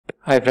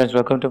Hi friends,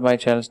 welcome to my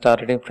channel Star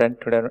Trading Friend.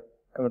 Today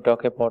I will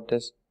talk about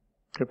this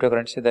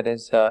cryptocurrency that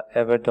is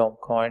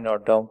Everdome coin or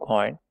Dome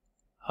coin.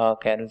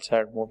 Candles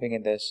are moving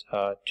in this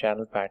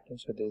channel pattern.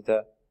 So this is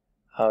the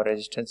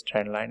resistance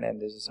trend line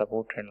and this is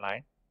support trend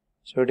line.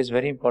 So it is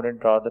very important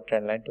to draw the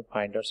trend line to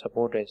find our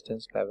support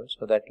resistance level,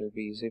 so that will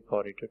be easy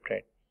for you to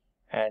trade.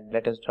 And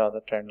let us draw the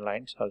trend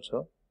lines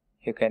also.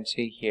 You can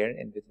see here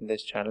within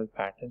this channel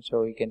pattern.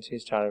 So you can see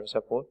started with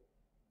support,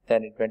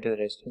 then it went to the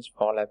resistance,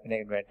 fall happened,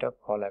 it went up,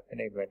 fall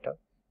happened, it went up.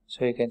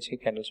 So you can see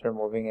candles are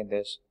moving in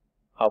this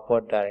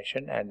upward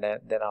direction, and then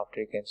after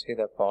you can see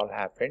the fall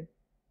happened.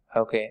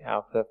 Okay,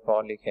 after the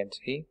fall you can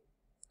see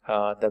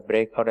the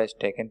breakout has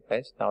taken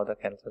place. Now the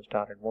candles have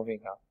started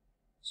moving up.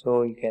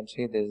 So you can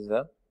see this is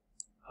the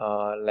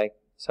like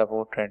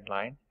support trend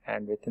line,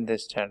 and within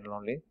this channel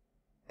only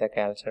the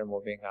candles are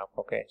moving up.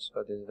 Okay,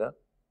 so this is the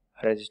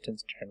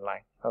resistance trend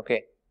line.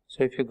 Okay,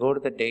 so if you go to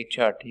the day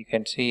chart, you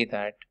can see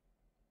that